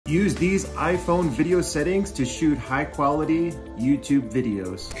Use these iPhone video settings to shoot high quality YouTube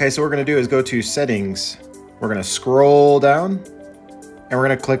videos. Okay, so what we're gonna do is go to settings. We're gonna scroll down and we're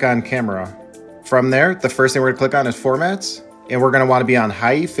gonna click on camera. From there, the first thing we're gonna click on is formats. And we're gonna wanna be on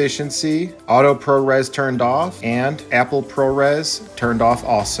high efficiency, auto ProRes turned off, and Apple ProRes turned off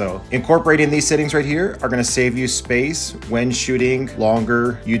also. Incorporating these settings right here are gonna save you space when shooting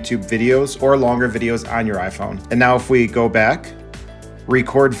longer YouTube videos or longer videos on your iPhone. And now if we go back,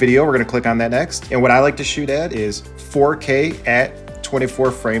 record video, we're gonna click on that next. And what I like to shoot at is 4K at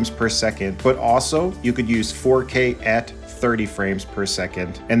 24 frames per second, but also you could use 4K at 30 frames per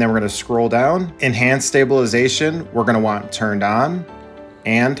second. And then we're gonna scroll down. Enhanced stabilization, we're gonna want turned on,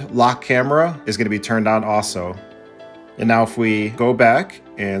 and lock camera is gonna be turned on also. And now if we go back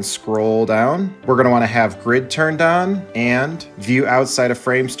and scroll down, we're gonna wanna have grid turned on and view outside of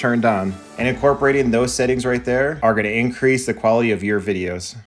frames turned on. And incorporating those settings right there are gonna increase the quality of your videos.